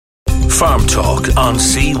Farm Talk on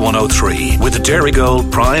C103 with the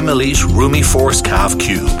Dairygold Prime Elite Roomy Force Calf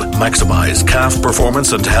Cube. Maximise calf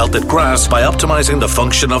performance and health at grass by optimising the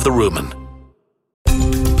function of the rumen.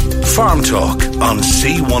 Farm Talk on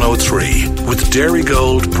C103 with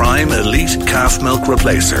Dairygold Prime Elite Calf Milk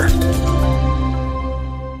Replacer.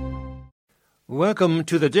 Welcome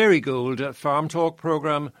to the Dairygold Farm Talk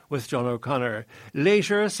programme with John O'Connor.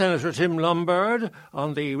 Later, Senator Tim Lombard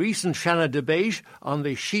on the recent Shannon debate on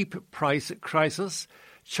the sheep price crisis.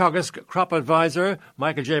 Teagasc crop advisor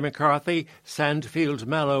Michael J. McCarthy, Sandfield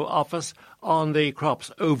Mallow office on the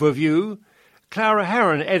crops overview. Clara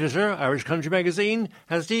Heron, editor, Irish Country Magazine,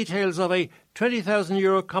 has details of a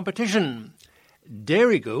 €20,000 competition.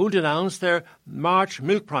 Dairygold announced their March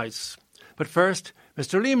milk price. But first,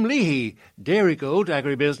 Mr. Liam Leahy, Dairygold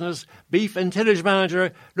Agribusiness Beef and Tillage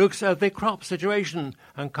Manager, looks at the crop situation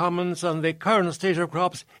and comments on the current state of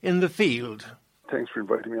crops in the field. Thanks for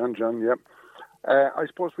inviting me on, John. Yeah, I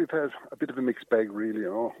suppose we've had a bit of a mixed bag, really.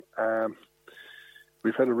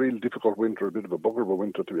 We've had a real difficult winter, a bit of a bugger of a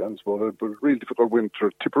winter, to be honest about it, but a real difficult winter.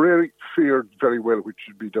 Tipperary fared very well, which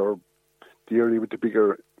should be the area with the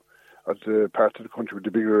bigger, the part of the country with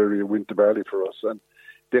the bigger area, winter barley for us, and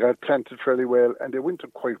they got planted fairly well, and they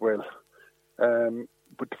wintered quite well.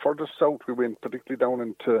 But the further south we went, particularly down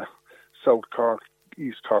into South Cork,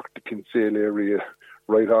 East Cork, the Kinsale area,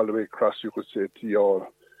 right all the way across, you could say, to Youghal,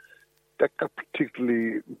 that got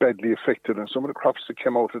particularly badly affected, and some of the crops that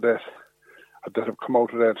came out of that, that have come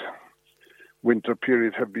out of that winter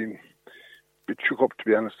period have been a bit shook up, to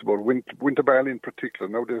be honest, about winter barley in particular.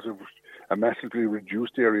 Now there's a massively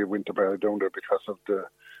reduced area of winter barley down there because of the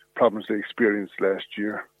problems they experienced last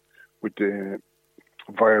year with the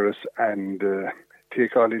virus and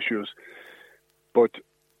take-all issues. But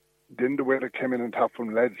then the weather came in on top of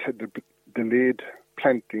them. Lads had delayed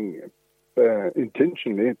planting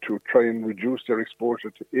intentionally to try and reduce their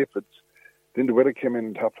exposure to aphids. Then the weather came in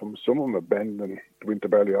on top of them. Some of them abandoned the winter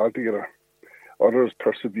barley altogether. Others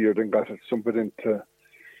persevered and got it somewhat into,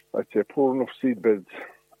 I'd say, poor enough seed beds,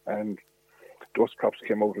 and those crops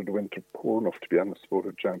came out of the winter poor enough, to be honest about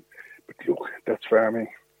it, John. But look, that's farming.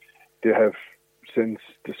 They have, since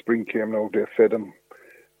the spring came now, they've fed them,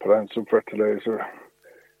 put on some fertiliser,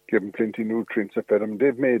 give them plenty of nutrients, and fed them.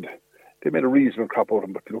 They made a reasonable crop out of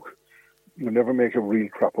them, but look, you'll never make a real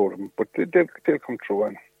crop out of them. But they'll come through,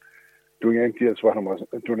 and doing anything else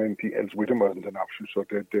with them wasn't an option, so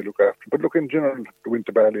they look after. But look, in general, the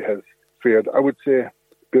winter barley has fared, I would say,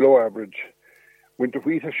 below average. Winter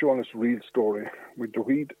wheat has shown us a real story. Winter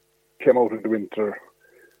wheat came out of the winter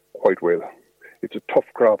quite well. It's a tough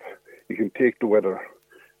crop. You can take the weather,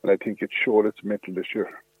 and I think it showed its mettle this year.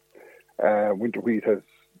 Winter wheat has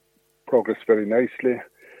progressed very nicely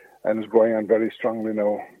and is growing on very strongly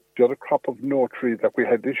now. The other crop of note tree that we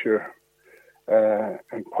had this year,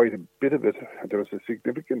 and quite a bit of it, there was a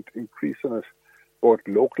significant increase in it, both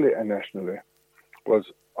locally and nationally, was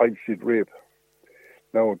oilseed rape.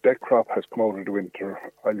 Now, that crop has come out of the winter.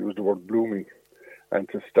 I'll use the word blooming, and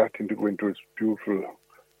it's starting to go into its beautiful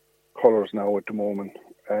colours now at the moment.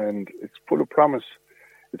 And it's full of promise.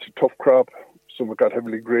 It's a tough crop. Some have got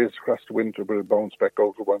heavily grazed across the winter, but it bounced back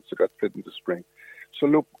out once it got fed in the spring. So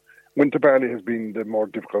look, winter barley has been the more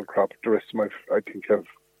difficult crop. The rest of them, I think, have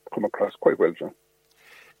come across quite well, John.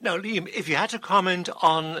 Now, Liam, if you had to comment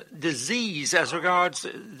on disease as regards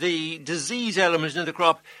the disease element in the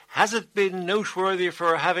crop, has it been noteworthy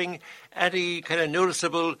for having any kind of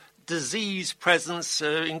noticeable disease presence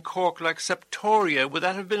in Cork like Septoria? Would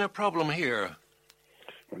that have been a problem here?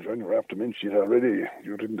 Well, John, you're after mentioning it already.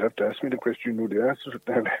 You didn't have to ask me the question, you knew the answer to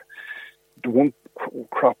that. The one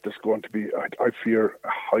crop that's going to be, I fear, a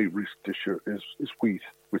high risk this year is wheat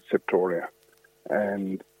with Septoria.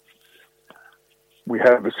 And we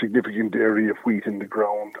have a significant area of wheat in the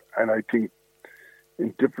ground, and I think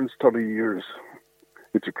in different study years,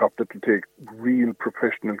 it's a crop that will take real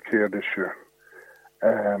professional care this year.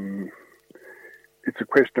 It's a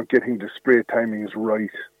question of getting the spray timings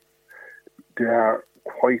right. There are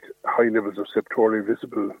quite high levels of Septoria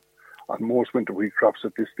visible on most winter wheat crops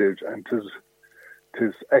at this stage, and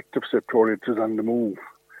tis active Septoria, tis on the move.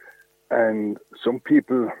 And some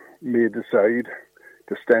people may decide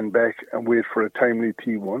to stand back and wait for a timely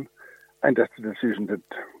T1, and that's a decision that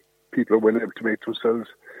people are well able to make themselves.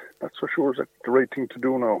 Not so sure is that the right thing to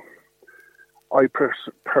do now. I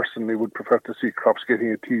personally would prefer to see crops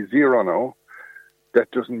getting a T0 now.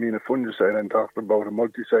 That doesn't mean a fungicide. I'm talking about a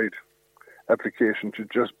multi-site application to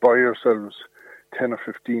just buy yourselves 10 or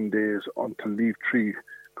 15 days until leaf tree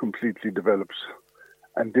completely develops,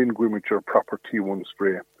 and then go in with your proper T1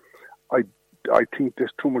 spray. I think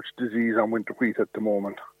there's too much disease on winter wheat at the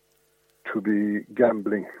moment. to be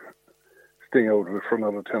gambling, staying out of it for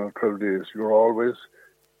another 10 or 12 days. You're always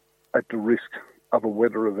at the risk of a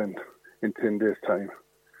weather event in 10 days' time.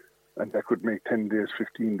 And that could make 10 days,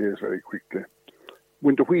 15 days very quickly.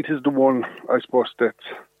 Winter wheat is the one, I suppose, that's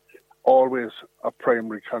always a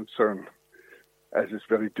primary concern, as it's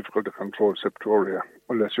very difficult to control septoria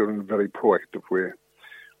unless you're in a very proactive way.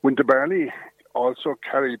 Winter barley also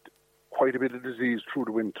carried quite a bit of disease through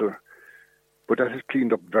the winter, but that has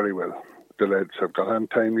cleaned up very well. The lads have got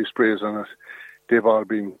untimely sprays on it. They've all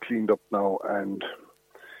been cleaned up now, and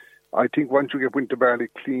I think once you get winter barley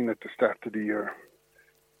clean at the start of the year,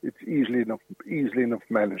 it's easily enough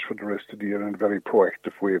managed for the rest of the year in a very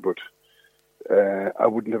proactive way, but I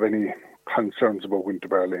wouldn't have any concerns about winter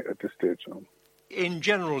barley at this stage now. In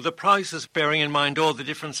general, the prices, bearing in mind all the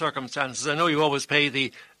different circumstances, I know you always pay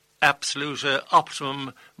the absolute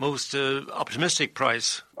optimum, most optimistic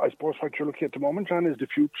price. I suppose what you're looking at the moment, John, is the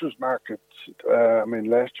futures market.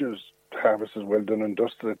 Last year's harvest is well done and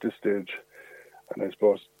dusted at this stage, and I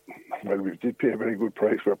suppose, well, we did pay a very good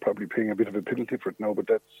price. We're probably paying a bit of a penalty for it now, but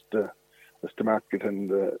that's the market and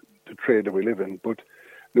the trade that we live in. But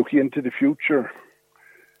looking into the future,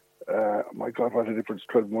 my God, what a difference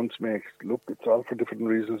 12 months makes. Look, it's all for different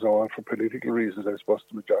reasons, all for political reasons, I suppose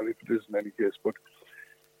the majority of it is in any case. But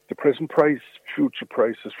the present future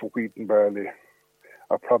prices for wheat and barley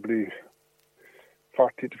are probably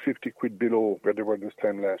 40 to 50 quid below where they were this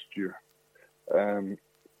time last year.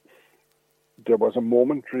 There was a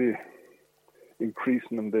momentary increase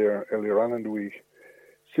in them there earlier on in the week,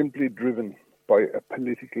 simply driven by a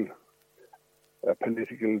political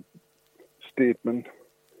statement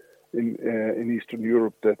in Eastern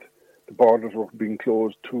Europe that the borders were being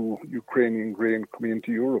closed to Ukrainian grain coming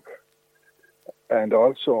into Europe. And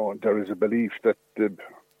also there is a belief that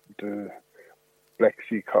the Black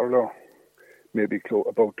Sea corridor may be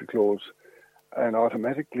about to close, and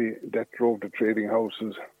automatically that drove the trading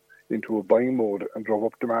houses into a buying mode and drove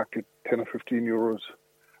up the market 10 or 15 euros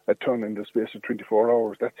a tonne in the space of 24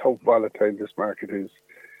 hours. That's how volatile this market is.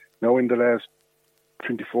 Now in the last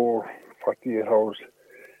 24, 48 hours,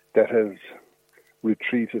 that has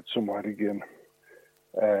retreated somewhat again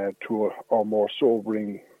to a more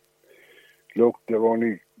sobering look. They're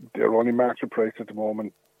only market price at the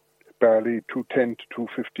moment. Barley 210 to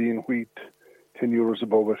 215, wheat 10 euros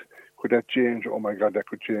above it. Could that change? Oh my God, that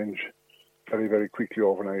could change very, very quickly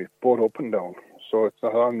overnight, both up and down. So it's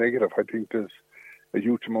not all negative. I think there's a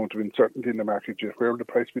huge amount of uncertainty in the market. Just where will the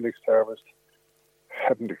price be next harvest?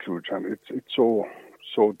 Haven't a clue, John. It's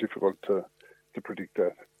so difficult to predict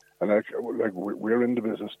that. And we're in the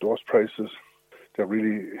business. Those prices, they're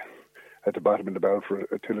really at the bottom of the barrel for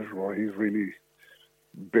a tillage grower. He's really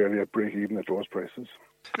barely at break even at those prices.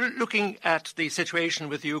 Looking at the situation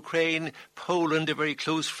with Ukraine, Poland, a very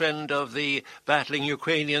close friend of the battling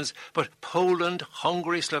Ukrainians, but Poland,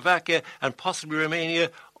 Hungary, Slovakia and possibly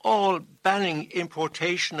Romania all banning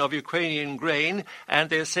importation of Ukrainian grain,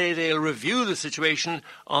 and they say they'll review the situation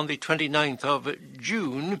on the 29th of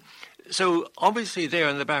June. So obviously there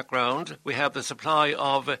in the background we have the supply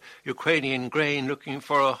of Ukrainian grain looking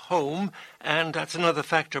for a home, and that's another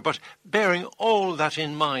factor. But bearing all that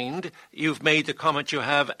in mind, you've made the comment you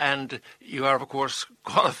have, and you are of course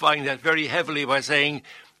qualifying that very heavily by saying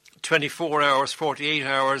 24 hours, 48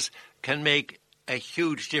 hours can make a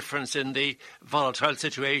huge difference in the volatile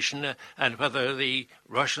situation and whether the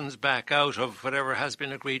Russians back out of whatever has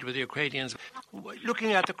been agreed with the Ukrainians.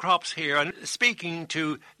 Looking at the crops here and speaking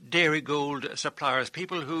to Dairygold suppliers,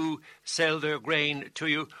 people who sell their grain to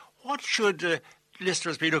you, what should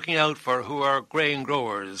listeners be looking out for who are grain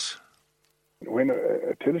growers? When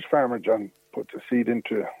a tillage farmer, John, puts a seed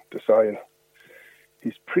into the soil,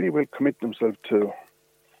 he's pretty well committed himself to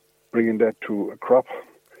bringing that to a crop.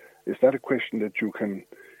 It's not a question that you can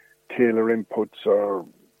tailor inputs or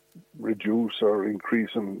reduce or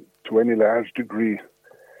increase them to any large degree,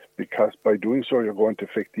 because by doing so you're going to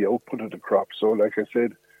affect the output of the crop. So like I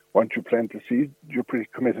said, once you plant the seed, you're pretty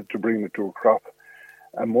committed to bringing it to a crop.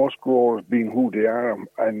 And most growers, being who they are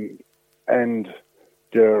and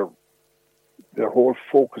their whole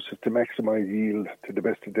focus is to maximise yield to the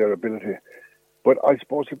best of their ability. But I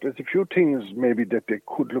suppose if there's a few things maybe that they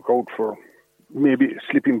could look out for, maybe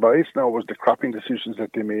slipping by us now was the cropping decisions that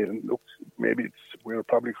they made. And look, we're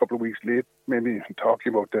probably a couple of weeks late maybe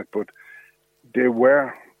talking about that, but there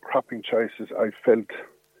were cropping choices I felt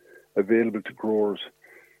available to growers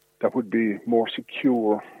that would be more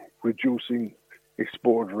secure, reducing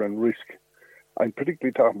exposure and risk. I'm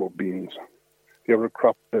particularly talking about beans. They were a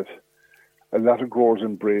crop that a lot of growers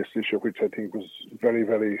embraced this year, which I think was very,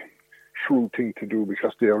 very shrewd thing to do,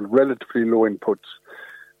 because they are relatively low inputs.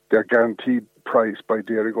 their guaranteed price by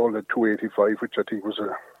Dairygold at $2.85, which I think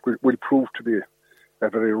will prove to be a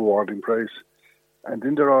very rewarding price. And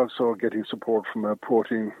then they're also getting support from a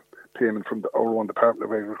protein payment from our own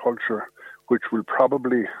Department of Agriculture, which will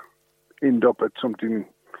probably end up at something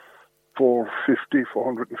 450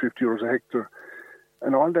 euros a hectare.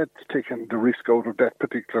 And all that's taking the risk out of that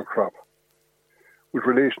particular crop. With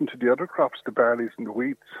relation to the other crops, the barleys and the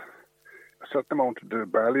wheats, a certain amount of the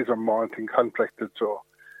barleys are malting contracted, so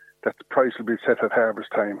that the price will be set at harvest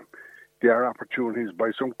time. There are opportunities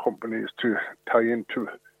by some companies to tie into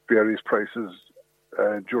various prices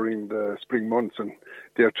during the spring months, and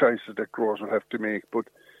there are choices that growers will have to make. But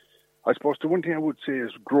I suppose the one thing I would say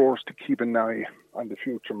is growers to keep an eye on the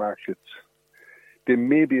future markets. There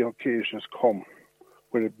may be occasions come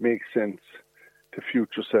when it makes sense to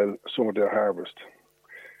future sell some of their harvest.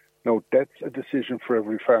 Now, that's a decision for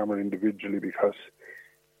every farmer individually, because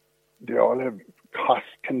they all have costs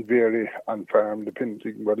can vary on farm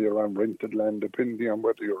depending whether you're on rented land, depending on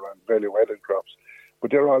whether you're on value-added crops.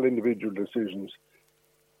 But they're all individual decisions.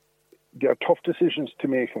 They are tough decisions to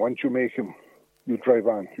make, and once you make them, you drive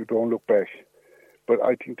on. You don't look back. But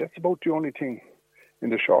I think that's about the only thing in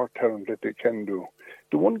the short term that they can do.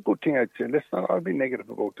 The one good thing I'd say, let's not all be negative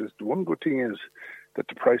about this, the one good thing is that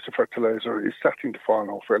the price of fertiliser is starting to fall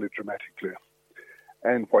now fairly dramatically.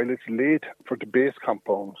 And while it's late for the base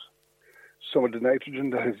compounds, some of the nitrogen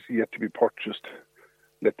that has yet to be purchased,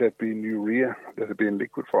 let that be in urea, let it be in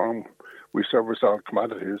liquid form, we service all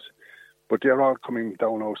commodities, but they're all coming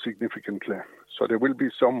down now significantly. So there will be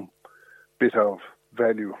some bit of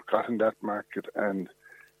value got in that market. And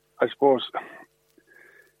I suppose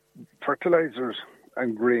fertilisers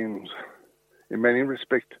and grains, in many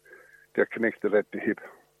respects, they're connected at the hip.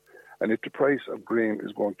 And if the price of grain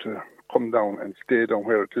is going to come down and stay down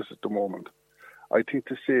where it is at the moment, I think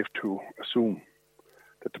it's safe to assume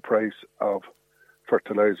that the price of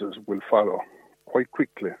fertilisers will follow quite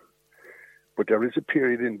quickly. But there is a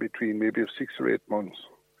period in between, maybe of 6 or 8 months,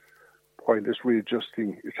 while this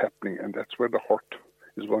readjusting is happening, and that's where the hurt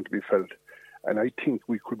is going to be felt. And I think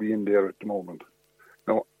we could be in there at the moment.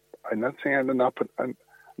 Now, I'm not saying I'm an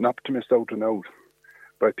optimist out and out,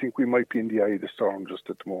 but I think we might be in the eye of the storm just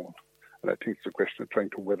at the moment. And I think it's a question of trying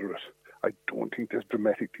to weather it. I don't think there's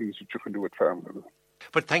dramatic things that you can do at farm level.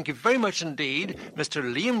 But thank you very much indeed, Mr.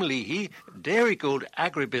 Liam Leahy, Dairygold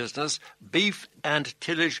Agribusiness, Beef and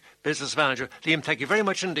Tillage Business Manager. Liam, thank you very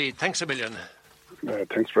much indeed. Thanks a million.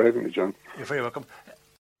 Thanks for having me, John. You're very welcome.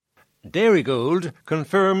 Dairygold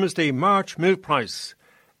confirms the March milk price.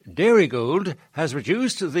 Dairygold has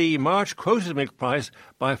reduced the March quoted milk price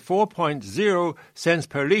by 4.0 cents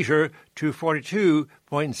per litre to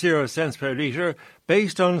 42.0 cents per litre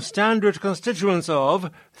based on standard constituents of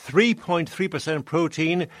 3.3%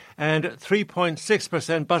 protein and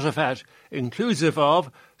 3.6% butterfat, inclusive of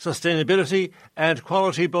sustainability and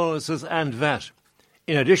quality bonuses and VAT.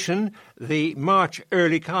 In addition, the March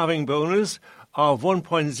early calving bonus of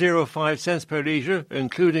 1.05 cents per litre,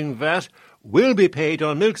 including VAT, will be paid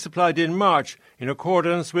on milk supplied in March in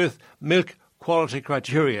accordance with milk quality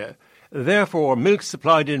criteria. Therefore, milk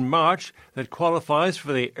supplied in March that qualifies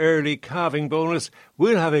for the early calving bonus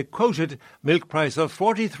will have a quoted milk price of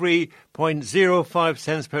 43.05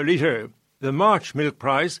 cents per litre. The March milk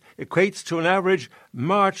price equates to an average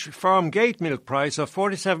March farm gate milk price of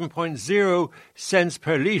 47.0 cents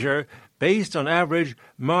per litre based on average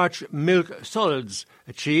March milk solids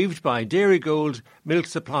achieved by Dairygold milk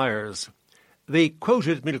suppliers. The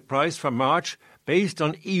quoted milk price for March, based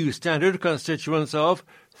on EU standard constituents of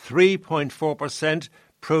 3.4%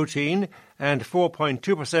 protein and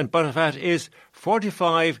 4.2% butterfat, is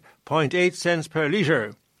 45.8 cents per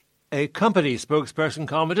litre. A company spokesperson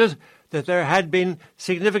commented that there had been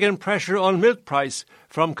significant pressure on milk price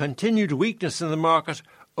from continued weakness in the market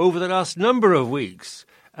over the last number of weeks,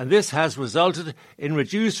 and this has resulted in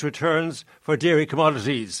reduced returns for dairy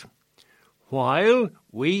commodities. While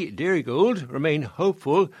we, Dairygold, remain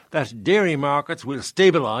hopeful that dairy markets will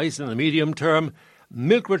stabilise in the medium term,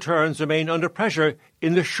 milk returns remain under pressure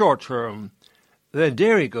in the short term. The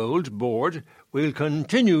Dairygold board will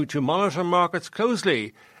continue to monitor markets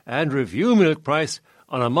closely and review milk price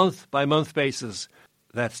on a month-by-month basis.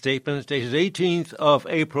 That statement dated 18th of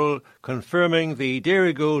April, confirming the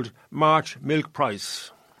Dairygold March milk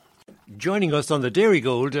price. Joining us on the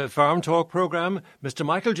Dairygold Farm Talk programme, Mr.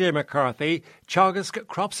 Michael J. McCarthy, Teagasc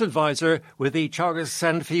Crops Advisor with the Teagasc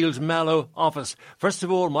Sandfield Mallow office. First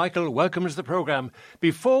of all, Michael, welcome to the programme.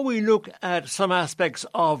 Before we look at some aspects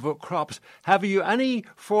of crops, have you any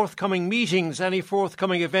forthcoming meetings, any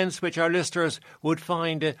forthcoming events which our listeners would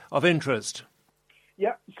find of interest?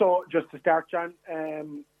 Yeah, so just to start, John,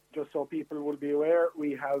 just so people will be aware,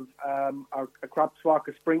 we have a crops walk,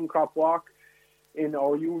 a spring crop walk, in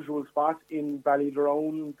our usual spot in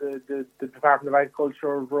Ballydrone, the Department of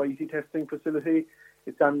Agriculture variety testing facility.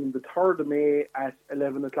 It's on the 3rd of May at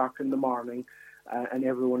 11 o'clock in the morning, and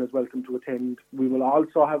everyone is welcome to attend. We will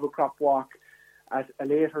also have a crop walk at a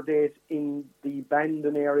later date in the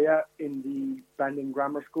Bandon area, in the Bandon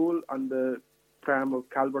Grammar School on the farm of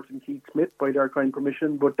Calvert and Keith Smith by their kind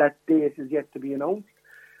permission, but that date is yet to be announced.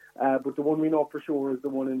 But the one we know for sure is the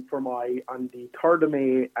one in Fermoy on the 3rd of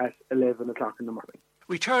May at 11 o'clock in the morning.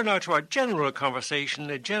 We turn now to our general conversation,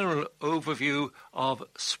 a general overview of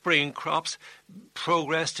spring crops,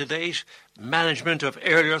 progress to date, management of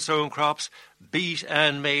earlier sown crops, beet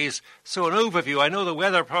and maize. So an overview. I know the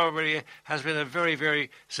weather probably has been a very, very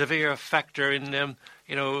severe factor in,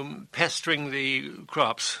 pestering the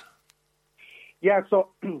crops. Yeah, so,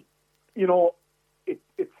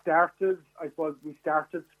 it started, I suppose, we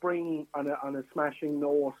started spring on a smashing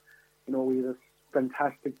note. We had a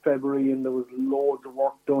fantastic February and there was loads of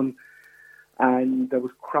work done and there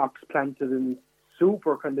was crops planted in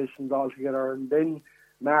super conditions altogether, and then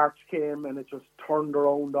March came and it just turned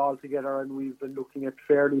around altogether, and we've been looking at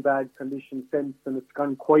fairly bad conditions since, and it's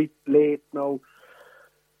gone quite late now.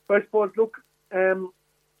 But I suppose, look, there's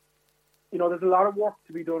a lot of work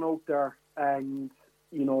to be done out there, and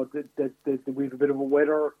we have a bit of a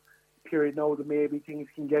weather period now that maybe things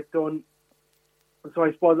can get done. So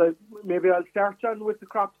I suppose I'll start, John, with the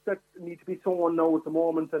crops that need to be sown now at the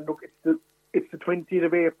moment. And look, it's the 20th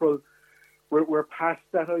of April. We're past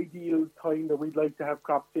that ideal time that we'd like to have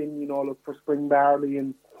crops in. Look, for spring barley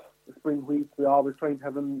and spring wheat, we're always trying to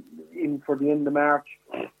have them in for the end of March.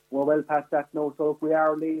 We're well past that now, so look, we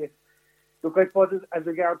are late. Look, I suppose as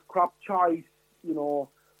regards crop choice,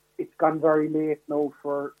 it's gone very late now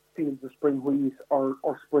for fields of spring wheat or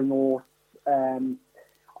spring oats.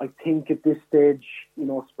 I think at this stage,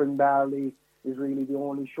 spring barley is really the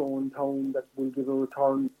only show in town that will give a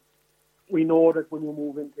return. We know that when you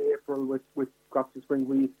move into April with crops of spring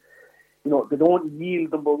wheat, they don't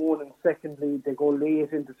yield, number one, and secondly, they go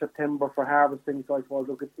late into September for harvesting. So I suppose,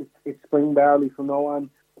 look, it's spring barley from now on.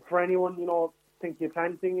 For anyone, think you're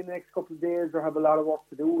planting in the next couple of days or have a lot of work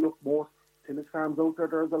to do, look, most tillage farms out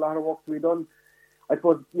there's a lot of work to be done. I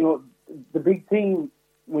suppose, the big thing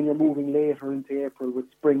when you're moving later into April with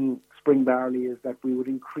spring barley is that we would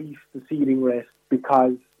increase the seeding rate,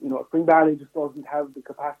 because spring barley just doesn't have the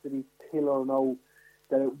capacity tiller now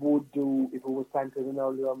that it would do if it was planted in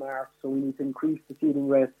earlier March. So we need to increase the seeding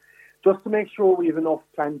rate just to make sure we have enough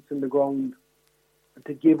plants in the ground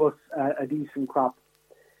to give us a decent crop.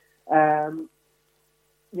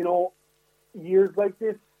 Years like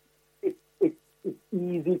this, it's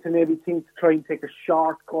easy to maybe think to try and take a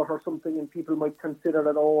shortcut or something, and people might consider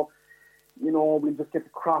that, we'll just get the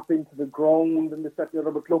crop into the ground and this, that, the other.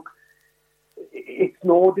 But look, it's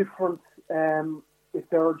no different. If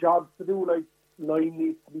there are jobs to do, like lime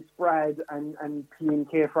needs to be spread and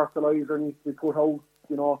P&K fertiliser needs to be put out,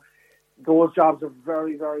 those jobs are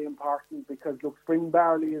very, very important, because, look, spring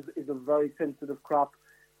barley is a very sensitive crop.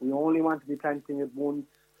 We only want to be planting it once.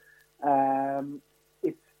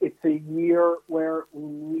 It's a year where we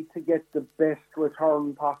need to get the best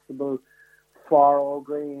return possible for our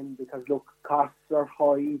grain, because, look, costs are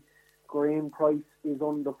high, grain price is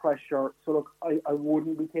under pressure. So, look, I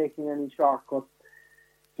wouldn't be taking any shortcuts.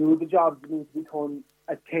 Do the jobs that need to be done,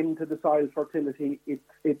 attend to the soil fertility.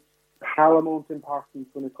 It's paramount importance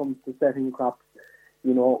when it comes to setting crops.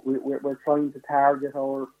 We're trying to target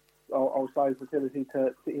our soil fertility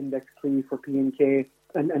to index 3 for P&K.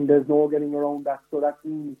 And there's no getting around that. So that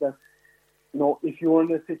means that, if you're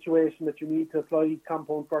in a situation that you need to apply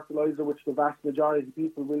compound fertiliser, which the vast majority of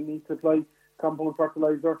people will need to apply compound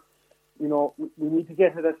fertiliser, we need to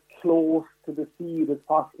get it as close to the seed as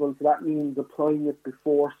possible. So that means applying it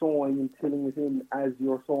before sowing and tilling it in as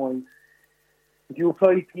you're sowing. If you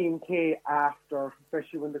apply P&K after,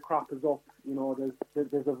 especially when the crop is up,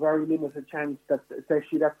 there's a very limited chance that,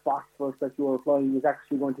 especially that phosphorus that you're applying, is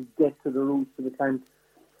actually going to get to the roots of the plant.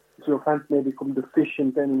 So your plant may become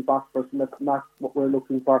deficient then in phosphorus, and that's not what we're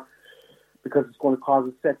looking for, because it's going to cause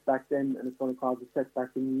a setback then, and it's going to cause a setback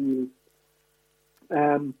in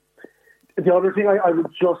yield. The other thing I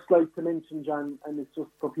would just like to mention, John, and it's just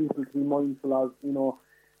for people to be mindful of,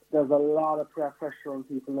 there's a lot of pressure on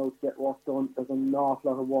people now to get work done. There's an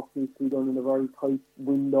awful lot of work needs to be done in a very tight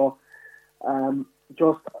window.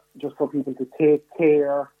 Just for people to take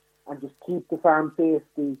care and just keep the farm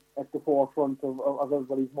safety at the forefront of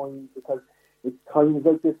everybody's mind, because it's times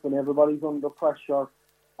like this when everybody's under pressure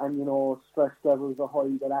and, stress levels are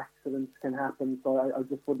high, that accidents can happen. So I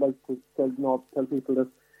just would like to tell people that,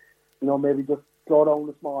 maybe just slow down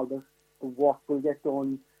a small bit. The work will get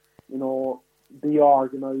done, be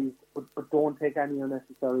organised, but don't take any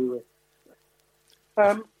unnecessary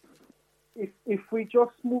risks. If we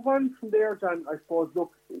just move on from there, John, I suppose,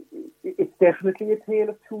 look, it's definitely a tale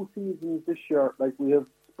of two seasons this year. Like, we have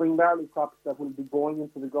spring barley crops that will be going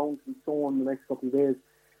into the ground to be sown in the next couple of days.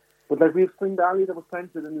 But like, we have spring barley that was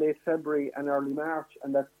planted in late February and early March,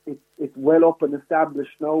 and that it's well up and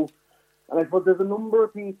established now. And I suppose there's a number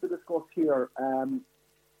of things to discuss here.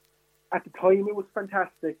 At the time, it was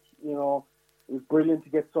fantastic. It was brilliant to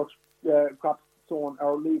get such crops sown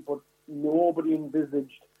early, but nobody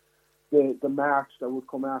envisaged the March that would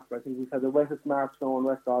come after. I think we've had the wettest March now on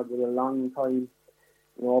record with a long time,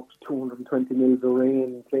 up to 220 mils of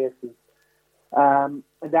rain in places. And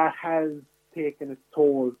that has taken its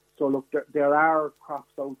toll. So look, there are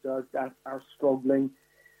crops out there that are struggling,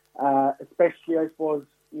 especially, I suppose,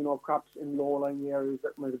 crops in low-lying areas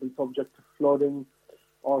that might have been subject to flooding,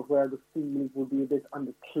 or where the fields would be a bit on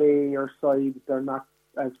the clayer side. They're not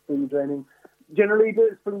as free-draining. Generally,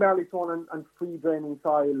 the spring barley sown and free-draining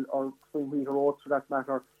soil, or spring wheat or oats for that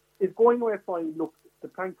matter, is going away fine. Look, the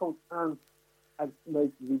plant counts aren't as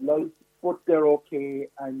nice as we'd like, but they're okay,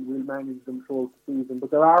 and we'll manage them throughout the season.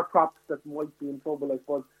 But there are crops that might be in trouble, I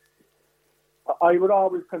suppose. I would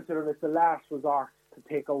always consider this the last resort to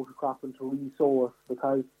take out a crop and to re-sow it,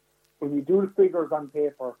 because when you do the figures on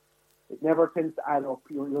paper, it never tends to add up.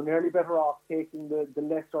 You're nearly better off taking the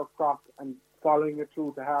lesser crop and following it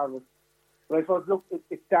through to harvest. But I suppose, look,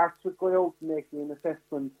 it starts with going out and making an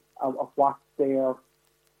assessment of what's there.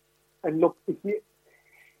 And look, if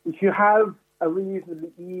you have a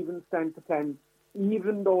reasonably even stand to plants,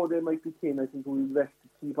 even though they might be thin, I think we'll best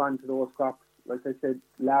to keep on to those crops. Like I said,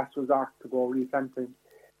 last resort to go replanting.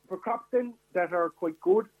 For crops then that are quite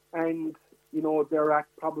good, and they're at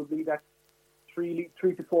probably that 3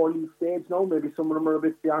 to 4 leaf stage now, maybe some of them are a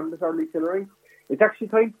bit beyond this early tillering, it's actually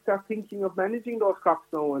time to start thinking of managing those crops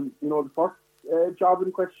now. And the first job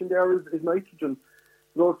in question there is nitrogen.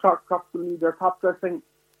 Those crops will need their top dressing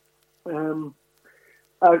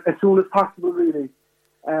as soon as possible, really.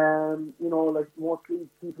 Like, mostly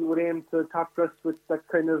people would aim to top dress with that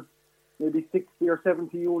kind of maybe 60 or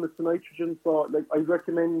 70 units of nitrogen. So, like, I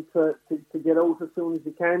recommend to get out as soon as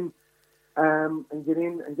you can, and get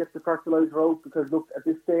in and get the fertilizer out, because look, at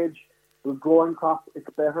this stage, with growing crop, it's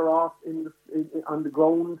better off on the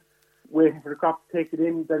ground waiting for the crop to take it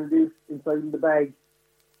in than it is inside in the bag.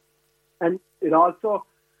 And it also,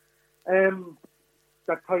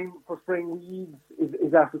 that time for spring weeds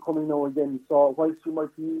is after coming now again. So whilst you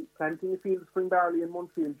might be planting a field of spring barley in one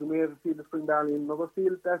field, you may have a field of spring barley in another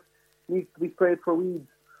field that needs to be sprayed for weeds.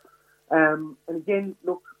 And again,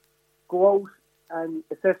 look, go out and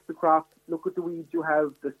assess the crop, look at the weeds you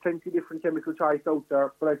have. There's plenty of different chemical choice out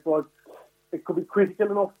there, but I suppose it could be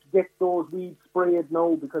critical enough to get those weeds sprayed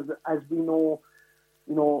now, because as we know,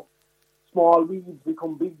 small weeds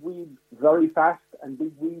become big weeds very fast, and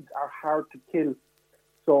big weeds are hard to kill.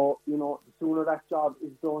 So, the sooner that job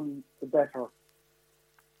is done, the better.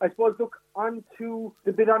 I suppose, look, on to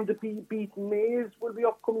the bit on the beaten maize will be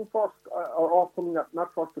upcoming first, or upcoming,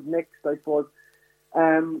 not first, but next, I suppose.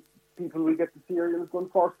 People will get the cereals done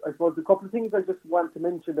first. I suppose a couple of things I just want to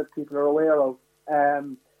mention that people are aware of,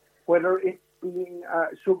 whether it's being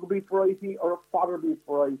a sugar beet variety or a fodder beet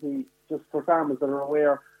variety, just for farmers that are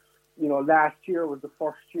aware. Last year was the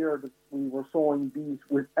first year that we were sowing beet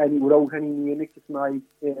without any neonicotinoid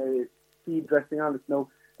seed dressing on it. Now,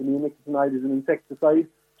 the neonicotinoid is an insecticide,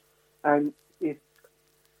 and it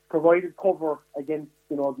provided cover against,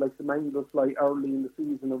 like the mangle fly early in the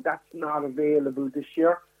season. Now, that's not available this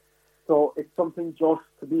year. So it's something just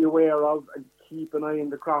to be aware of and keep an eye on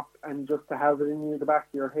the crop, and just to have it in the back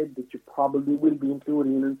of your head that you probably will be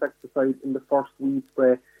including an insecticide in the first weed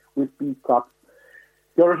spray with beet crops.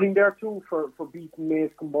 The other thing there too for beet and maize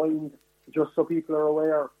combined, just so people are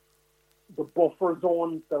aware, the buffer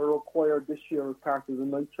zones that are required this year as part of the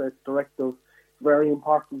nitrates directive, very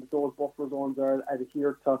important that those buffer zones are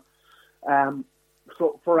adhered to.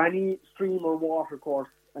 So for any stream or water course,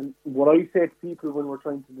 and what I say to people when we're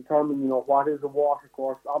trying to determine, what is a water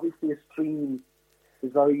course, obviously a stream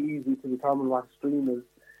is very easy to determine what a stream is.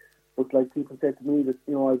 But like people say to me that,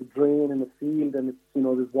 I have a drain in a field and it's,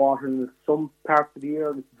 there's water in some parts of the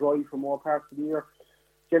year and it's dry for more parts of the year.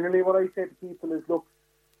 Generally what I say to people is, look,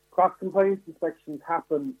 cross compliance inspections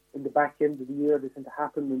happen in the back end of the year. They tend to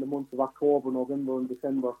happen in the months of October, November and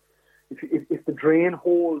December. If the drain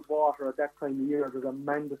holds water at that time of year, there's a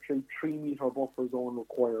mandatory 3-metre buffer zone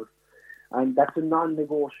required. And that's a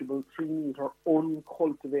non-negotiable 3-metre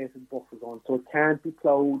uncultivated buffer zone. So it can't be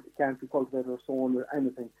ploughed, it can't be cultivated or sown or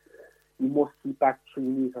anything. you must keep back 3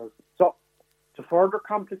 metres. So, to further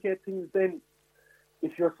complicate things then,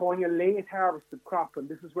 if you're sowing a late harvested crop, and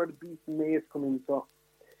this is where the beet and maize come in, so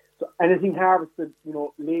anything harvested,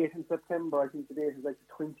 late in September, I think the date is like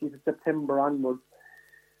the 20th of September onwards,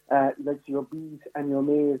 like your beet and your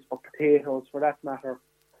maize or potatoes for that matter,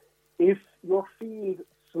 if your field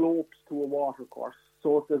slopes to a watercourse,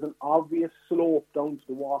 so if there's an obvious slope down to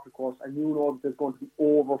the watercourse and you know that there's going to be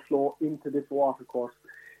overflow into this watercourse,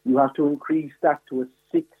 you have to increase that to a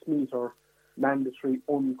 6 metre mandatory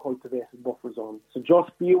uncultivated buffer zone. So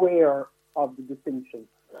just be aware of the distinction.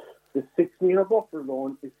 The 6 metre buffer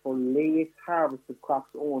zone is for late harvested crops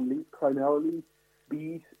only, primarily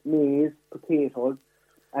beet, maize, potatoes,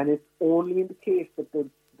 and it's only in the case that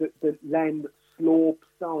the land slopes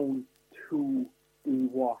down to the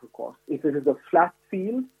watercourse. If it is a flat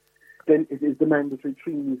field, then it is the mandatory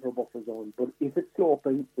 3 metre buffer zone. But if it's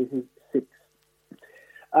sloping, it is 6.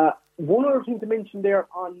 One other thing to mention there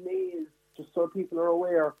on maize, just so people are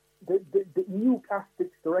aware, the EU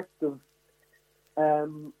Plastics Directive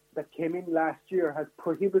that came in last year has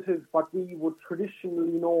prohibited what we would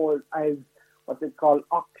traditionally know as what they call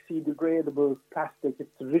oxy-degradable plastic. It's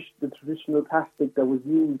the traditional plastic that was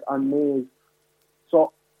used on maize.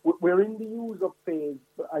 So we're in the use-up phase,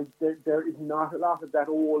 but there is not a lot of that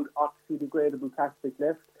old oxy-degradable plastic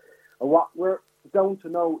left. What we're down to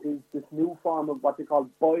now is this new form of what they call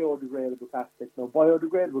biodegradable plastic. Now,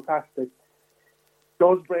 biodegradable plastic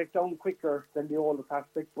does break down quicker than the older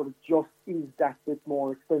plastic, but it just is that bit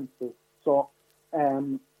more expensive. So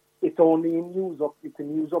it's only in use-up. You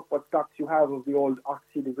can use up what stocks you have of the old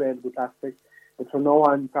oxy-degradable plastic, but from now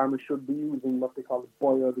on, farmers should be using what they call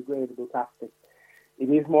biodegradable plastic. It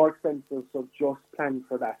is more expensive, so just plan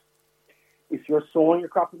for that. If you're sowing a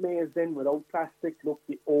crop of maize then without plastic, look,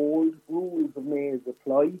 the old rules of maize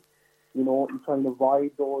apply. You try and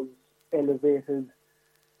avoid those elevated,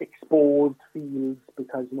 exposed fields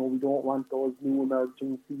because, we don't want those new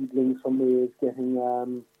emerging seedlings from maize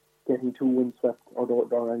getting too windswept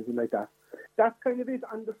or anything like that. That's kind of it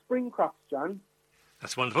on the spring crops, John.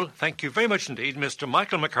 That's wonderful. Thank you very much indeed, Mr.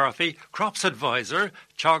 Michael McCarthy, Crops Advisor,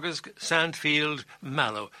 Teagasc, Sandfield,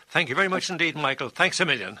 Mallow. Thank you very much indeed, Michael. Thanks a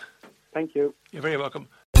million. Thank you. You're very welcome.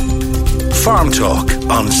 Farm Talk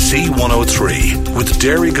on C103 with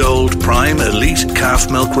Dairy Gold Prime Elite Calf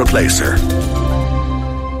Milk Replacer.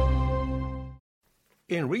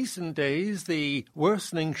 In recent days, the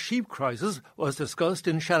worsening sheep crisis was discussed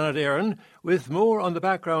in Shannon, with more on the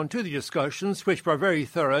background to the discussions, which were very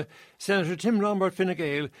thorough. Senator Tim Lombard Fine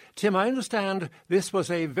Gael. Tim, I understand this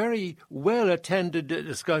was a very well-attended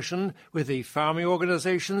discussion with the farming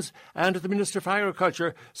organisations and the Minister for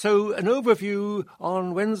Agriculture. So an overview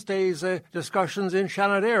on Wednesday's discussions in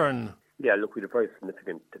Shannon. Yeah, look, we had a very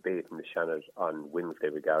significant debate in the Shannon on Wednesday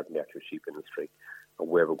regarding the actual sheep industry and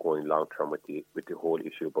where we're going long term with the whole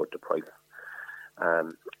issue about the price.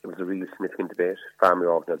 It was a really significant debate. Farming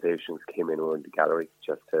organisations came in over in the gallery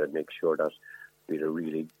just to make sure that we had a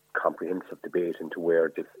really comprehensive debate into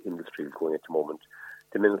where this industry is going at the moment.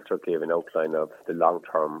 The Minister gave an outline of the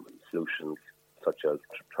long-term solutions, such as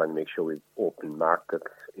trying to make sure we open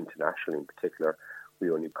markets internationally in particular.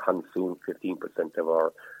 We only consume 15% of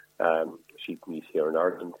our sheep meat here in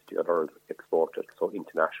Ireland, the other is exported, so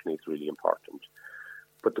internationally it's really important.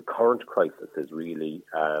 But the current crisis is really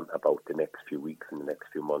about the next few weeks and the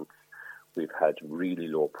next few months. We've had really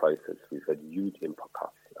low prices, we've had huge input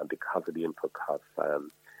costs, and because of the input costs,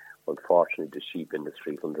 unfortunately the sheep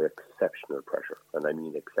industry is under exceptional pressure, and I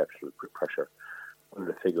mean exceptional pressure. One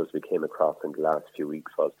of the figures we came across in the last few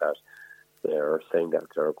weeks was that they're saying that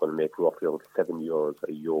they're going to make roughly about €7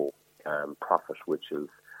 a yoke profit, which is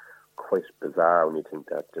quite bizarre when you think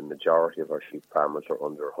that the majority of our sheep farmers are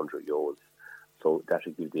under 100 euros. So that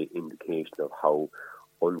should give the indication of how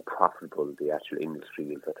unprofitable the actual industry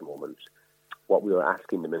is at the moment. What we were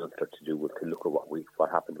asking the Minister to do was to look at what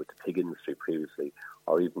happened with the pig industry previously,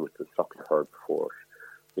 or even with the suckling herd before,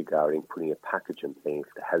 regarding putting a package in place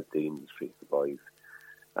to help the industry survive.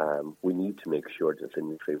 We need to make sure this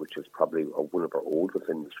industry, which is probably one of our oldest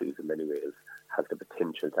industries in many ways, has the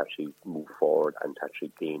potential to actually move forward and to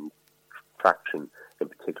actually gain traction, in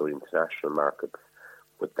particular international markets.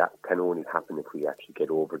 But that can only happen if we actually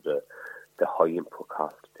get over the high input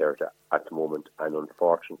cost there at the moment. And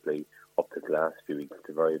unfortunately, up to the last few weeks,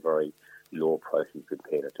 the very, very lower prices being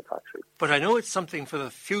paid at the factory. But I know it's something for the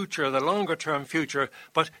future, the longer-term future,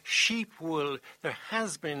 but sheep wool, there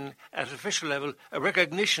has been, at official level, a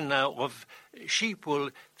recognition now of sheep wool,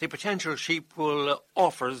 the potential sheep wool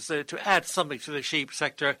offers to add something to the sheep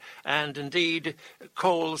sector, and indeed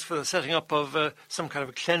calls for the setting up of some kind of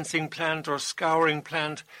a cleansing plant or scouring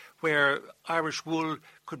plant where Irish wool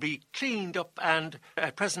could be cleaned up and,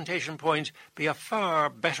 at presentation point, be a far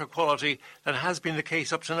better quality than has been the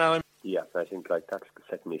case up to now. Yes, I think that's the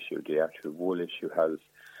second issue. The actual wool issue has,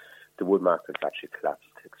 the wool market has actually collapsed.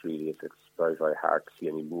 It's very, very hard to see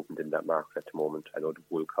any movement in that market at the moment. I know the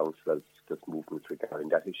Wool Council has just movements regarding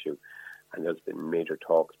that issue, and there's been major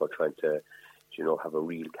talks about trying to, have a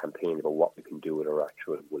real campaign about what we can do with our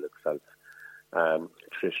actual wool itself.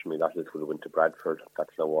 Traditionally, that is would have went to Bradford.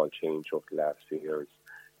 That's now all changed over the last few years.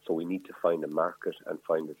 So we need to find a market and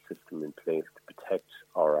find a system in place to protect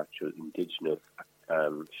our actual indigenous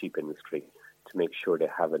sheep industry, to make sure they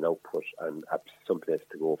have an output and some place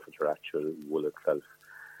to go for their actual wool itself.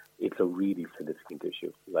 It's a really significant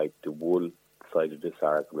issue. Like, the wool side of this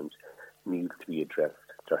argument needs to be addressed.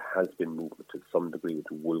 There has been movement to some degree with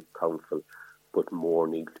the Wool Council, but more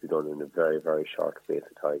needs to be done in a very, very short space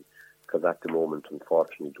of time. Because at the moment,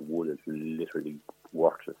 unfortunately, the wool is literally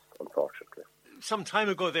worthless, unfortunately. Some time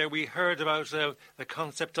ago there we heard about the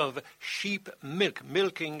concept of sheep milk,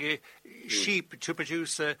 milking sheep to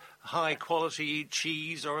produce high quality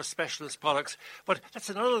cheese or specialist products. But that's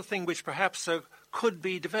another thing which perhaps could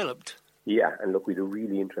be developed. Yeah, and look, we had a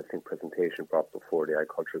really interesting presentation brought before the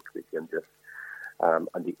Agricultural Committee on this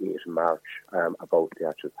on the 8th of March about the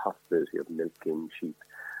actual possibility of milking sheep.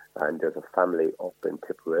 And there's a family up in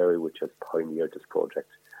Tipperary which has pioneered this project.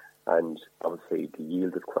 And obviously the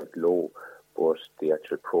yield is quite low, but the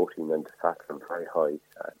actual protein and the fat are very high.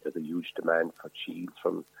 There's a huge demand for cheese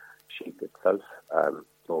from sheep itself.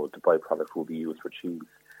 So the byproduct will be used for cheese.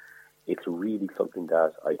 It's really something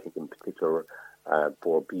that I think in particular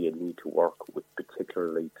for BN need to work with,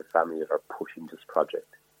 particularly the families that are pushing this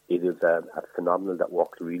project. It is a phenomenon that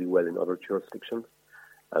works really well in other jurisdictions,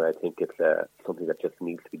 and I think it's something that just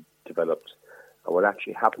needs to be developed. And what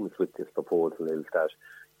actually happens with this proposal is that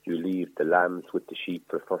you leave the lambs with the sheep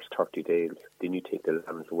for the first 30 days, then you take the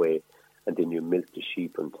lambs away, and then you milk the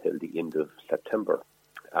sheep until the end of September.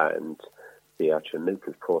 And the actual milk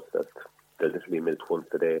is processed. They're literally milked once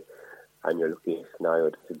a day, and you're looking at a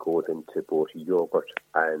scenario that goes into both yogurt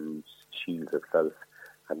and cheese itself.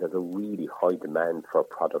 And there's a really high demand for a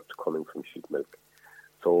product coming from sheep milk.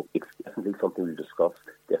 So it's definitely something we discussed.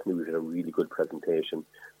 Definitely we had a really good presentation.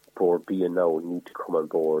 For BNO need to come on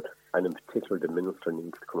board, and in particular the Minister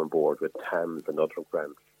needs to come on board with TAMs and other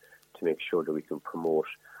grants to make sure that we can promote,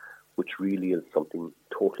 which really is something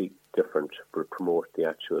totally different, but promote the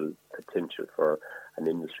actual potential for an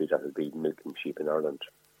industry that will be milking sheep in Ireland.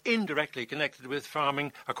 Indirectly connected with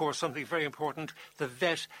farming, of course, something very important, the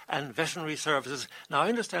vet and veterinary services. Now, I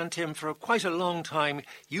understand, Tim, for quite a long time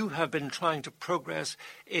you have been trying to progress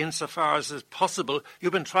insofar as is possible.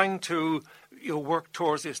 You've been trying to work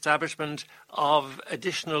towards the establishment of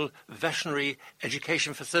additional veterinary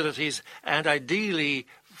education facilities, and ideally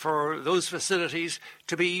for those facilities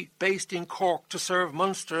to be based in Cork to serve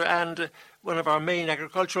Munster and one of our main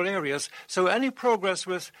agricultural areas. So any progress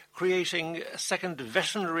with creating a second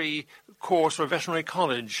veterinary course or veterinary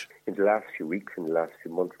college? In the last few weeks, in the last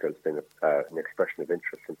few months, there's been an expression of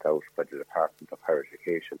interest sent out by the Department of Higher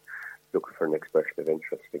Education, looking for an expression of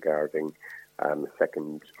interest regarding a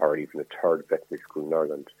second or even a third veterinary school in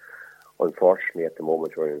Ireland. Unfortunately, at the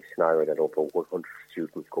moment, we're in a scenario that over 100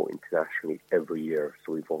 students go internationally every year.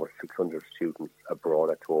 So we've over 600 students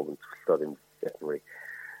abroad at the moment studying veterinary.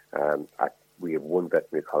 We have one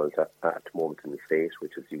veterinary college at the moment in the state,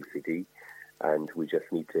 which is UCD, and we just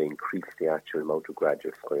need to increase the actual amount of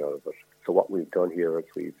graduates going out of it. So what we've done here is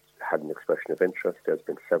we've had an expression of interest. There's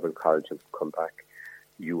been several colleges come back.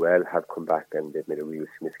 UL have come back and they've made a really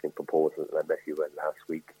significant proposal, and I met UL last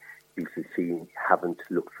week. UCC haven't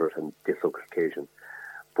looked for it on this occasion,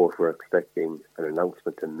 but we're expecting an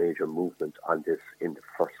announcement and major movement on this in the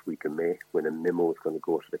first week of May, when a memo is going to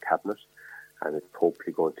go to the Cabinet, and it's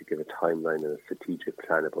hopefully going to give a timeline and a strategic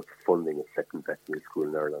plan about funding a second veterinary school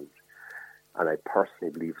in Ireland. And I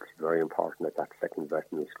personally believe it's very important that second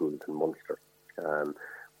veterinary school is in Munster.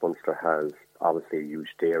 Munster has obviously a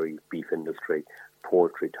huge dairy, beef industry,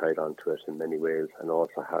 poultry tied onto it in many ways, and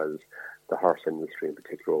also has the horse industry in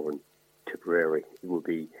particular over in Tipperary. It will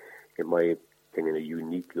be, in my opinion, a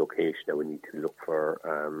unique location that we need to look for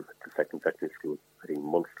the second veterinary school. I think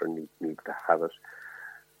Munster needs to have it.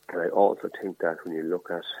 And I also think that when you look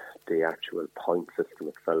at the actual point system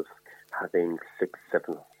itself, having 6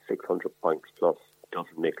 600 points plus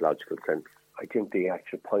doesn't make logical sense. I think the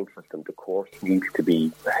actual point system, the course, needs to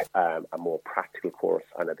be a more practical course,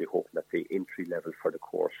 and I'd be hoping that the entry level for the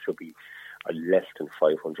course should be less than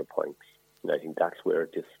 500 points. And I think that's where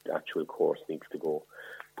this actual course needs to go.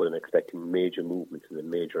 But I'm expecting major movements and a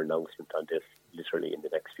major announcement on this literally in the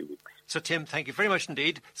next few weeks. So, Tim, thank you very much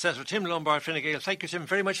indeed. Senator Tim Lombard, Fine Gael, thank you, Tim,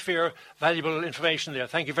 very much for your valuable information there.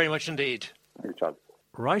 Thank you very much indeed. Thank you, John.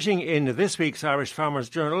 Writing in this week's Irish Farmers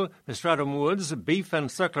Journal, Mr. Adam Woods, beef and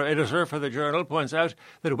suckler editor for the journal, points out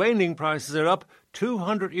that weanling prices are up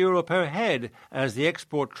 €200 per head as the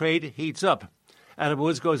export trade heats up. Adam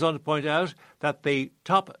Woods goes on to point out that the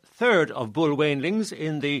top third of bull weanlings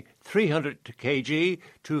in the 300 kg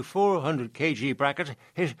to 400 kg bracket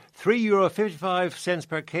hit €3.55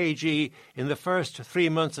 per kg in the first 3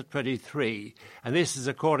 months of 23. And this is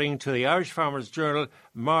according to the Irish Farmers Journal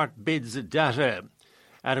Mart Bids data.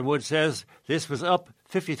 Adam Wood says this was up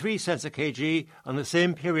 53 cents a kg on the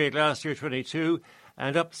same period last year, 22,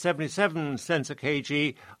 and up 77 cents a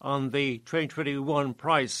kg on the 2021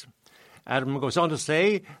 price. Adam goes on to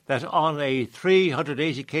say that on a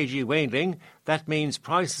 380 kg weanling, that means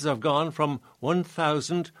prices have gone from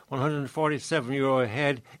 €1,147 a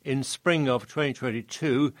head in spring of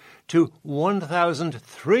 2022 to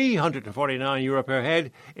 €1,349 per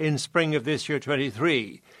head in spring of this year,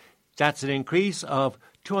 23. That's an increase of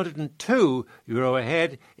 €202 a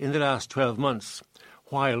head in the last 12 months.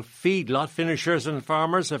 While feedlot finishers and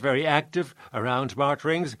farmers are very active around mart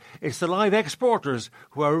rings, it's the live exporters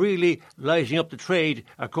who are really lighting up the trade,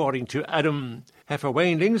 according to Adam. Heifer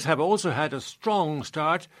weanlings have also had a strong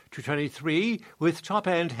start to 23, with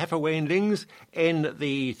top-end heifer weanlings in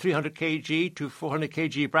the 300 kg to 400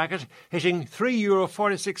 kg bracket hitting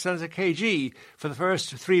 €3.46 a kg for the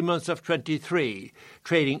first 3 months of 23,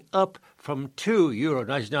 trading up from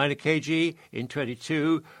 €2.99 a kg in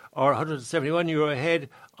 22, or €171 a head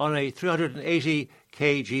on a 380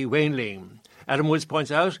 kg weanling. Adam Woods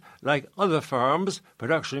points out, like other farms,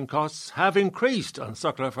 production costs have increased on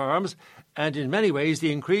suckler farms, and in many ways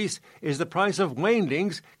the increase is the price of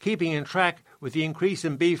weanlings, keeping in track with the increase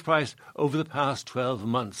in beef price over the past 12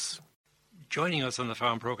 months. Joining us on the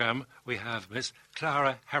farm programme, we have Miss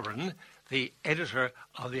Clara Heron, the editor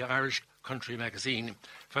of the Irish Country magazine.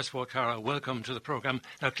 First of all, Clara, welcome to the programme.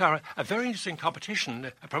 Now, Clara, a very interesting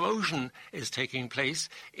competition, a promotion is taking place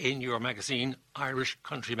in your magazine, Irish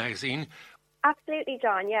Country magazine. Absolutely,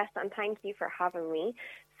 John, yes, and thank you for having me.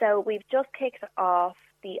 So we've just kicked off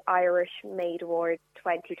the Irish Maid Awards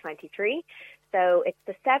 2023. So it's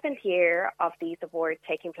the 7th year of these awards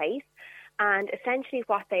taking place, and essentially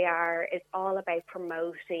what they are is all about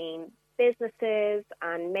promoting businesses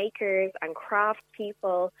and makers and craft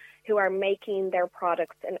people who are making their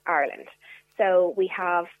products in Ireland. So we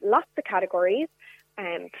have lots of categories,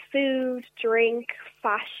 food, drink,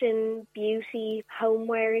 fashion, beauty,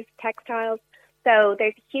 homewares, textiles. So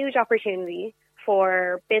there's a huge opportunity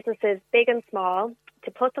for businesses, big and small,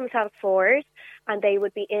 to put themselves forward, and they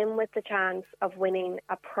would be in with the chance of winning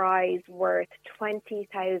a prize worth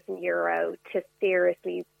 €20,000 to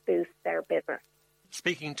seriously boost their business.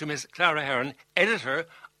 Speaking to Miss Clara Heron, editor,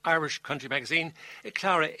 Irish Country magazine.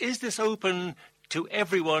 Clara, is this open to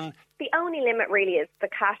everyone? The only limit really is the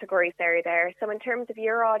categories that are there. So in terms of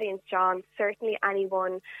your audience, John, certainly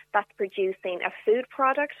anyone that's producing a food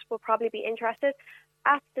product will probably be interested.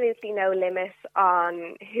 Absolutely no limit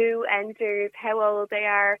on who enters, how old they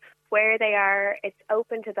are, where they are. It's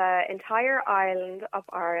open to the entire island of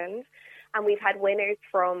Ireland. And we've had winners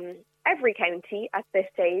from every county at this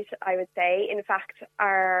stage, I would say. In fact,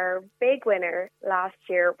 our big winner last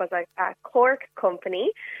year was a Cork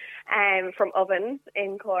company from Ovens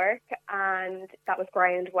in Cork, and that was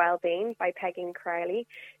Ground Wellbeing by Peggy Crowley.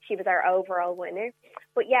 She was our overall winner.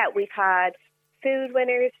 But yeah, we've had food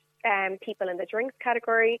winners, people in the drinks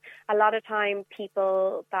category. A lot of time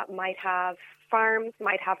people that might have farms,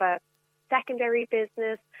 might have a secondary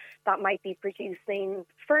business that might be producing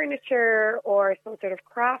furniture or some sort of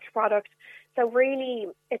craft product. So really,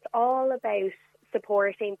 it's all about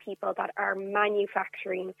supporting people that are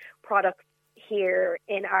manufacturing products here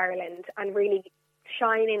in Ireland and really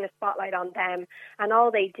shining a spotlight on them and all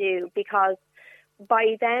they do, because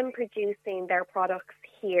by them producing their products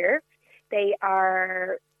here, they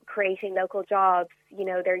are creating local jobs. You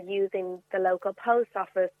know, they're using the local post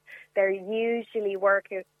office. They're usually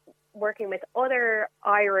working with other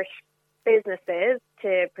Irish businesses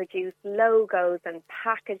to produce logos and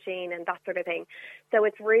packaging and that sort of thing. So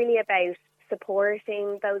it's really about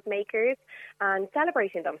supporting those makers and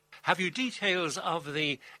celebrating them. Have you details of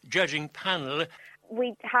the judging panel?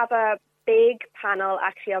 We have a big panel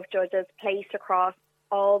actually of judges placed across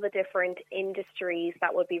all the different industries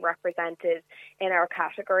that would be represented in our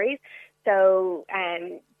categories. So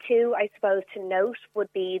two, I suppose, to note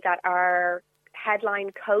would be that our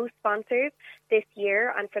headline co-sponsors this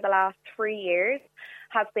year and for the last 3 years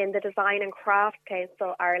have been the Design and Craft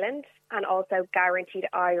Council Ireland and also Guaranteed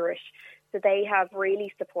Irish. So they have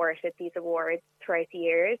really supported these awards throughout the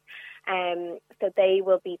years. So they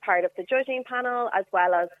will be part of the judging panel, as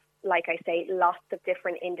well as, like I say, lots of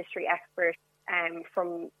different industry experts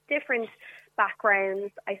from different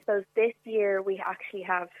backgrounds. I suppose this year we actually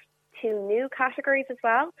have 2 new categories as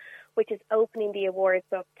well, which is opening the awards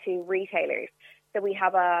up to retailers. So we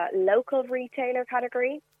have a local retailer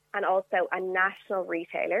category and also a national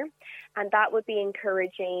retailer. And that would be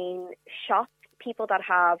encouraging shops, people that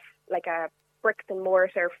have like a bricks and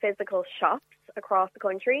mortar physical shops across the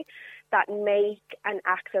country that make an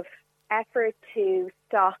active effort to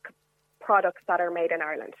stock products that are made in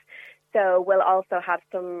Ireland. So we'll also have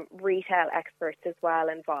some retail experts as well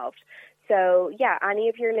involved. So yeah, any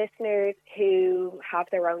of your listeners who have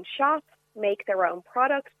their own shop, make their own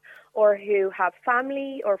products, or who have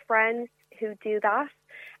family or friends who do that,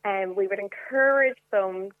 we would encourage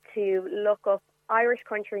them to look up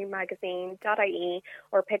irishcountrymagazine.ie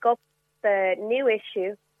or pick up the new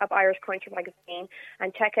issue of Irish Country Magazine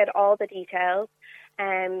and check out all the details.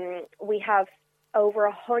 We have over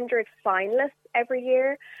 100 finalists every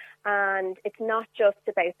year, and it's not just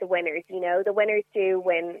about the winners. You know, the winners do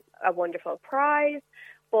win a wonderful prize,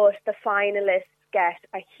 but the finalists get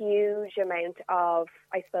a huge amount of,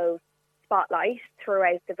 I suppose, spotlight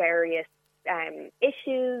throughout the various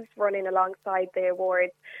issues running alongside the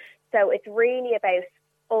awards. So it's really about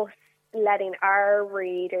us letting our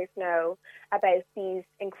readers know about these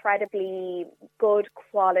incredibly good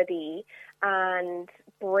quality and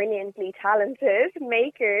brilliantly talented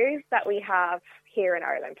makers that we have here in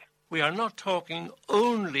Ireland. We are not talking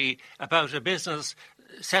only about a business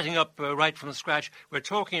setting up right from scratch. We're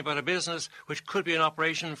talking about a business which could be in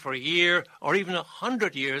operation for a year or even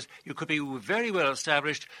 100 years. You could be very well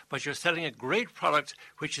established, but you're selling a great product,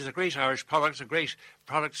 which is a great Irish product, a great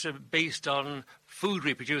product based on food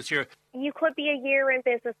we produce here. You could be a year in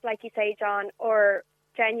business, like you say, John, or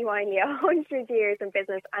genuinely 100 years in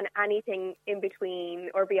business and anything in between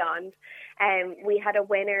or beyond. We had a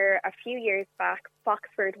winner a few years back,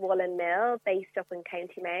 Foxford Woolen Mill, based up in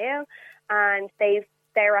County Mayo, and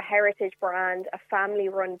they're a heritage brand, a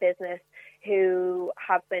family-run business who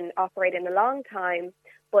have been operating a long time,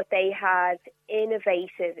 but they had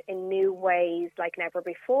innovated in new ways like never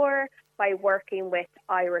before by working with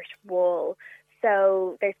Irish wool.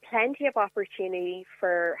 So there's plenty of opportunity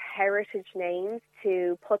for heritage names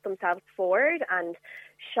to put themselves forward and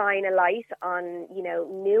shine a light on, you know,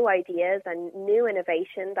 new ideas and new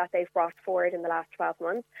innovation that they've brought forward in the last 12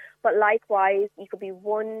 months. But likewise, you could be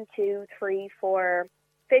 1, 2, 3, 4,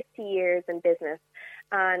 50 years in business.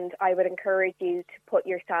 And I would encourage you to put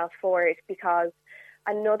yourself forward, because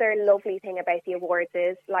another lovely thing about the awards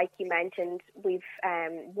is, like you mentioned, we've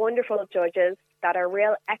wonderful judges that are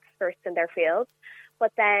real experts in their field.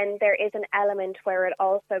 But then there is an element where it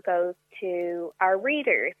also goes to our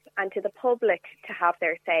readers and to the public to have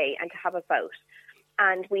their say and to have a vote.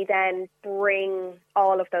 And we then bring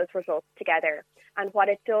all of those results together. And what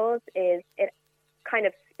it does is it kind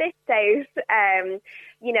of spits out,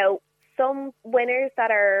 some winners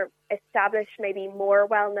that are established, maybe more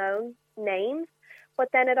well-known names, but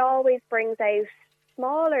then it always brings out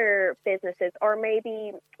smaller businesses or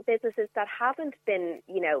maybe businesses that haven't been,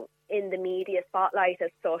 in the media spotlight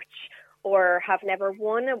as such or have never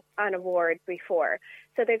won an award before.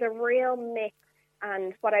 So there's a real mix.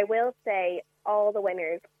 And what I will say all the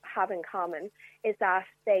winners have in common is that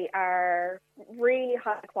they are really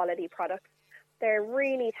high quality products. They're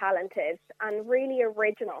really talented and really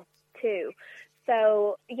original too.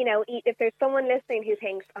 So, if there's someone listening who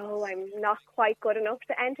thinks, oh, I'm not quite good enough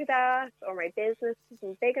to enter that, or my business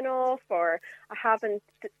isn't big enough, or I haven't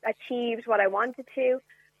achieved what I wanted to,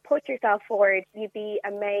 put yourself forward. You'd be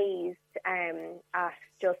amazed at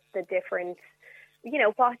just the different,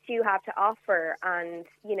 what you have to offer. And,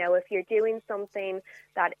 if you're doing something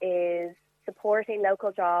that is supporting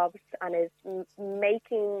local jobs and is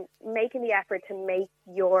making the effort to make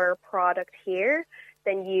your product here,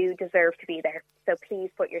 then you deserve to be there. So please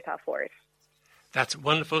put yourself forward. That's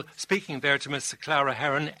wonderful. Speaking there to Miss Clara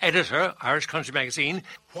Heron, editor, Irish Country Magazine,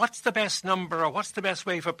 what's the best number or what's the best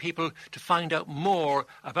way for people to find out more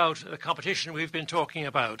about the competition we've been talking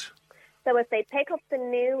about? So if they pick up the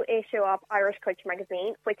new issue of Irish Country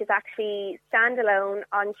Magazine, which is actually standalone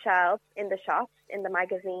on shelves in the shops, in the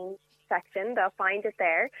magazine section, they'll find it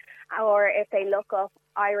there. Or if they look up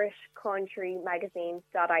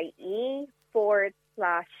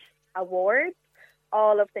irishcountrymagazine.ie/awards.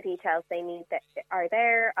 All of the details they need that are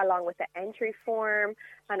there, along with the entry form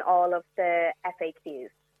and all of the FAQs.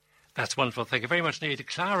 That's wonderful. Thank you very much indeed.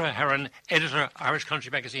 Clara Heron, editor, Irish Country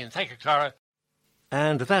Magazine. Thank you, Clara.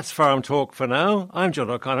 And that's Farm Talk for now. I'm John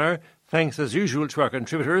O'Connor. Thanks as usual to our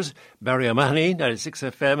contributors, Barry O'Mahony, 96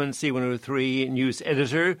 FM and C103 News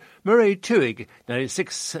Editor, Murray Tuig,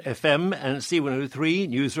 96 FM and C103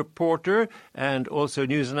 News Reporter and also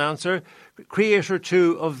News Announcer, creator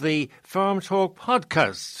too of the Farm Talk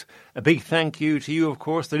podcast. A big thank you to you, of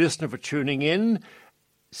course, the listener, for tuning in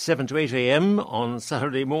 7 to 8 a.m. on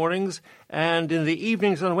Saturday mornings and in the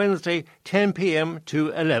evenings on Wednesday 10 p.m. to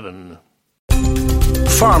 11.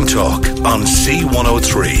 Farm Talk on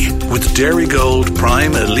C103 with Dairy Gold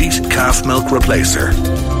Prime Elite Calf Milk Replacer.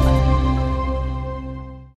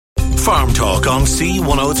 Farm Talk on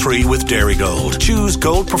C103 with Dairy Gold. Choose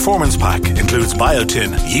Gold Performance Pack. Includes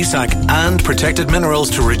biotin, YESAC and protected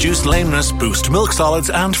minerals to reduce lameness, boost milk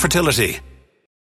solids and fertility.